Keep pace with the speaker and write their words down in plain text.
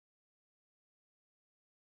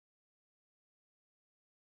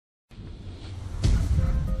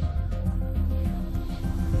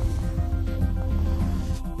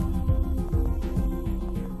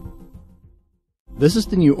This is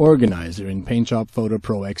the new organizer in PaintShop Photo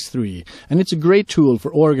Pro X3, and it's a great tool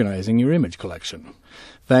for organizing your image collection.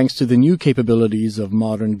 Thanks to the new capabilities of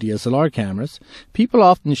modern DSLR cameras, people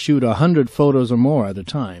often shoot 100 photos or more at a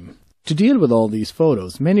time. To deal with all these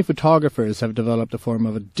photos, many photographers have developed a form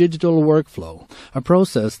of a digital workflow, a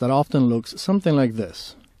process that often looks something like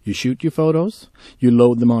this. You shoot your photos, you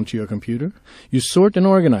load them onto your computer, you sort and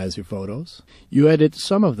organize your photos, you edit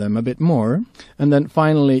some of them a bit more, and then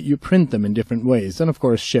finally you print them in different ways and of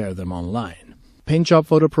course share them online. PaintShop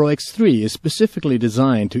Photo Pro X3 is specifically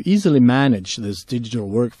designed to easily manage this digital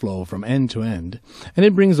workflow from end to end, and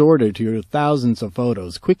it brings order to your thousands of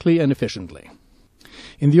photos quickly and efficiently.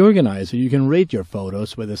 In the organizer, you can rate your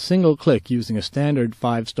photos with a single click using a standard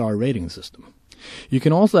 5-star rating system. You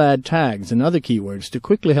can also add tags and other keywords to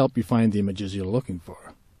quickly help you find the images you're looking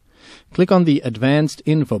for. Click on the Advanced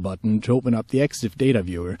Info button to open up the EXIF data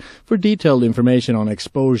viewer for detailed information on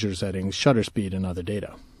exposure settings, shutter speed, and other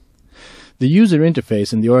data. The user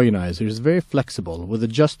interface in the organizer is very flexible with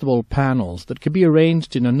adjustable panels that can be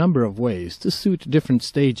arranged in a number of ways to suit different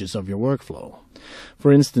stages of your workflow.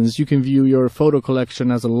 For instance, you can view your photo collection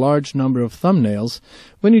as a large number of thumbnails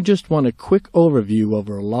when you just want a quick overview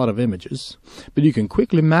over a lot of images, but you can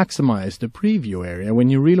quickly maximize the preview area when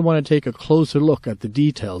you really want to take a closer look at the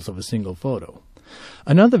details of a single photo.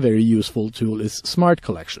 Another very useful tool is Smart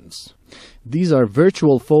Collections. These are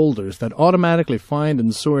virtual folders that automatically find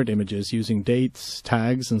and sort images using dates,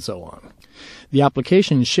 tags, and so on. The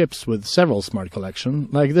application ships with several Smart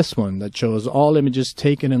Collections, like this one that shows all images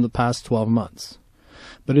taken in the past 12 months.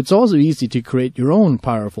 But it's also easy to create your own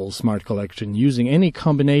powerful Smart Collection using any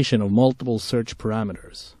combination of multiple search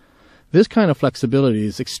parameters. This kind of flexibility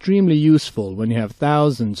is extremely useful when you have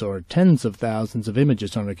thousands or tens of thousands of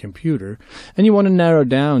images on a computer and you want to narrow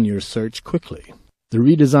down your search quickly. The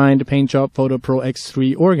redesigned PaintShop Photo Pro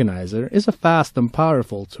X3 organizer is a fast and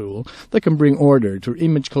powerful tool that can bring order to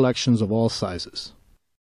image collections of all sizes.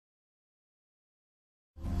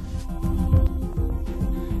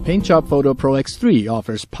 PaintShop Photo Pro X3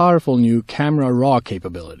 offers powerful new Camera Raw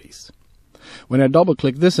capabilities. When I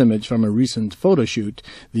double-click this image from a recent photo shoot,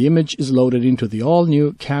 the image is loaded into the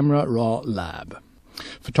all-new Camera Raw Lab.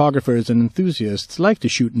 Photographers and enthusiasts like to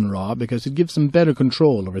shoot in RAW because it gives them better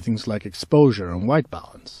control over things like exposure and white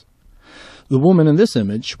balance. The woman in this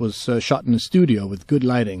image was shot in a studio with good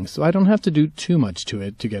lighting, so I don't have to do too much to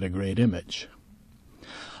it to get a great image.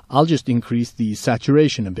 I'll just increase the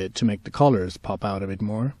saturation a bit to make the colors pop out a bit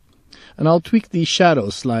more, and I'll tweak the shadow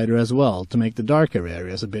slider as well to make the darker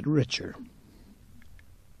areas a bit richer.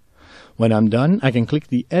 When I'm done, I can click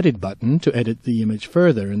the Edit button to edit the image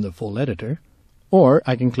further in the full editor, or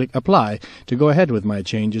I can click Apply to go ahead with my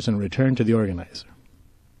changes and return to the organizer.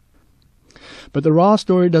 But the raw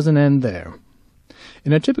story doesn't end there.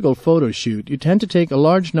 In a typical photo shoot, you tend to take a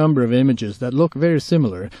large number of images that look very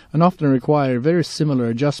similar and often require very similar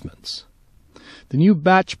adjustments. The new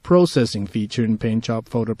batch processing feature in PaintShop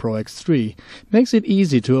Photo Pro X3 makes it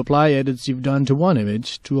easy to apply edits you've done to one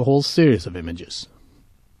image to a whole series of images.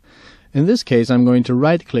 In this case, I'm going to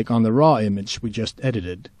right-click on the raw image we just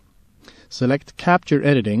edited. Select Capture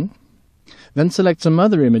Editing, then select some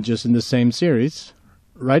other images in the same series,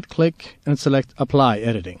 right-click and select Apply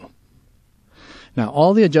Editing. Now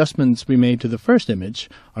all the adjustments we made to the first image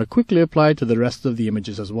are quickly applied to the rest of the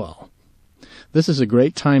images as well. This is a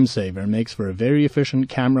great time saver and makes for a very efficient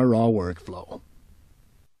Camera Raw workflow.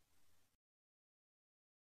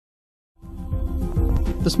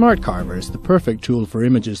 The Smart Carver is the perfect tool for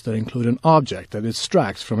images that include an object that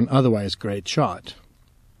distracts from an otherwise great shot.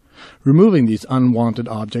 Removing these unwanted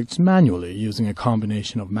objects manually using a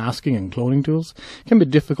combination of masking and cloning tools can be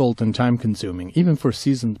difficult and time-consuming, even for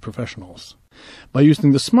seasoned professionals. By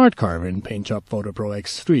using the Smart Carver in PaintShop Photo Pro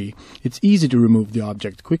X3, it's easy to remove the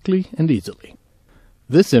object quickly and easily.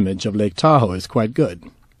 This image of Lake Tahoe is quite good.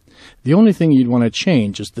 The only thing you'd want to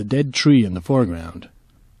change is the dead tree in the foreground.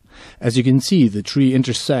 As you can see, the tree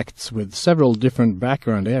intersects with several different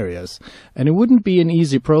background areas, and it wouldn't be an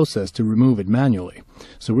easy process to remove it manually,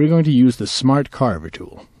 so we're going to use the Smart Carver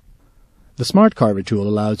tool. The Smart Carver tool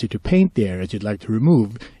allows you to paint the areas you'd like to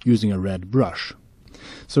remove using a red brush.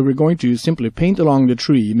 So we're going to simply paint along the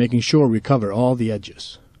tree, making sure we cover all the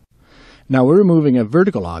edges. Now we're removing a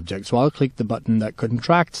vertical object, so I'll click the button that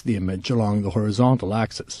contracts the image along the horizontal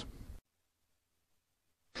axis.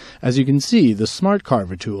 As you can see, the Smart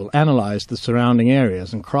Carver tool analyzed the surrounding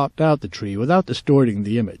areas and cropped out the tree without distorting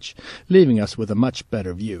the image, leaving us with a much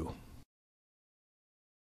better view.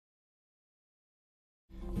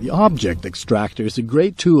 The Object Extractor is a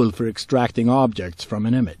great tool for extracting objects from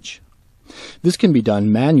an image. This can be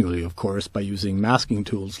done manually, of course, by using masking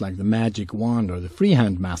tools like the magic wand or the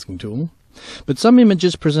freehand masking tool. But some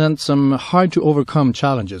images present some hard-to-overcome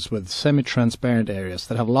challenges with semi-transparent areas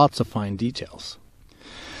that have lots of fine details.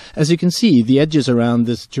 As you can see, the edges around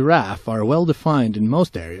this giraffe are well defined in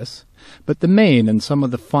most areas, but the mane and some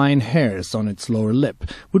of the fine hairs on its lower lip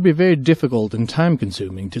would be very difficult and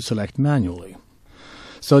time-consuming to select manually.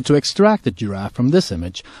 So to extract the giraffe from this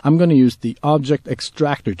image, I'm going to use the Object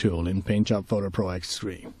Extractor tool in PaintShop Photo Pro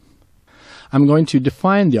X3. I'm going to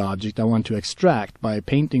define the object I want to extract by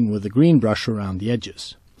painting with a green brush around the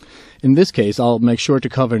edges. In this case, I'll make sure to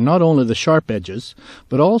cover not only the sharp edges,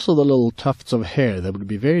 but also the little tufts of hair that would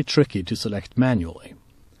be very tricky to select manually.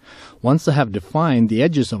 Once I have defined the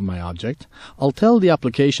edges of my object, I'll tell the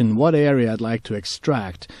application what area I'd like to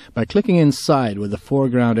extract by clicking inside with the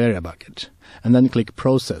foreground area bucket, and then click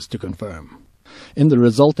Process to confirm. In the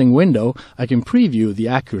resulting window, I can preview the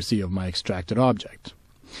accuracy of my extracted object.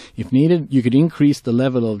 If needed, you could increase the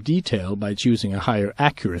level of detail by choosing a higher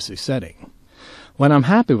accuracy setting. When I'm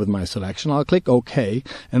happy with my selection, I'll click OK,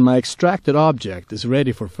 and my extracted object is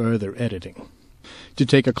ready for further editing. To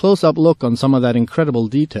take a close-up look on some of that incredible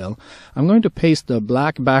detail, I'm going to paste a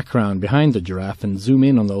black background behind the giraffe and zoom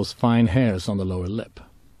in on those fine hairs on the lower lip.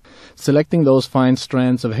 Selecting those fine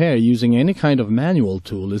strands of hair using any kind of manual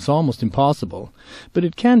tool is almost impossible, but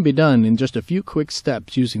it can be done in just a few quick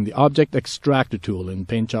steps using the Object Extractor tool in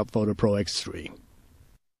PaintShop Photo Pro X3.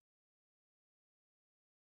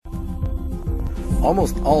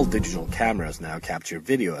 Almost all digital cameras now capture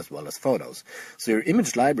video as well as photos, so your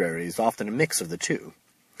image library is often a mix of the two.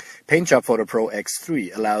 PaintShop Photo Pro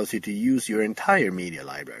X3 allows you to use your entire media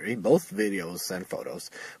library, both videos and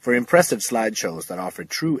photos, for impressive slideshows that offer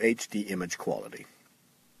true HD image quality.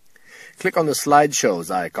 Click on the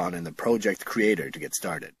Slideshows icon in the Project Creator to get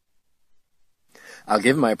started. I'll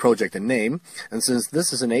give my project a name, and since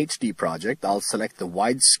this is an HD project, I'll select the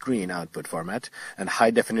widescreen output format and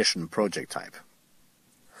high-definition project type.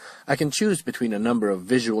 I can choose between a number of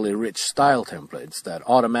visually rich style templates that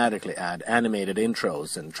automatically add animated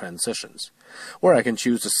intros and transitions, or I can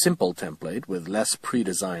choose a simple template with less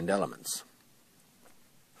pre-designed elements.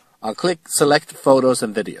 I'll click Select Photos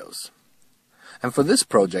and Videos. And for this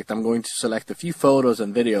project, I'm going to select a few photos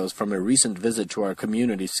and videos from a recent visit to our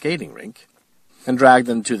community skating rink and drag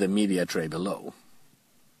them to the media tray below.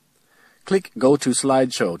 Click Go to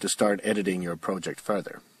Slideshow to start editing your project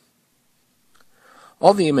further.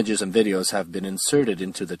 All the images and videos have been inserted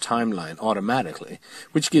into the timeline automatically,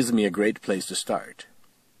 which gives me a great place to start.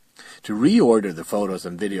 To reorder the photos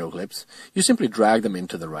and video clips, you simply drag them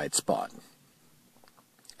into the right spot.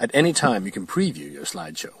 At any time, you can preview your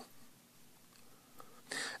slideshow.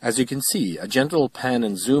 As you can see, a gentle pan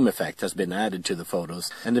and zoom effect has been added to the photos,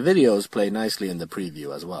 and the videos play nicely in the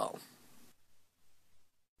preview as well.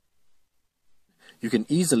 You can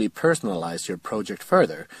easily personalize your project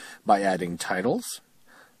further by adding titles,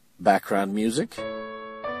 background music, and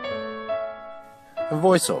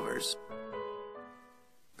voiceovers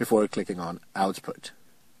before clicking on Output.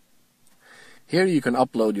 Here you can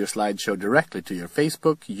upload your slideshow directly to your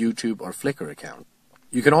Facebook, YouTube, or Flickr account.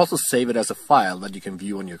 You can also save it as a file that you can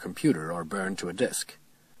view on your computer or burn to a disk.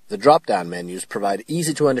 The drop-down menus provide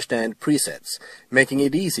easy-to-understand presets, making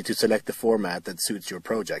it easy to select the format that suits your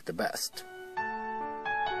project the best.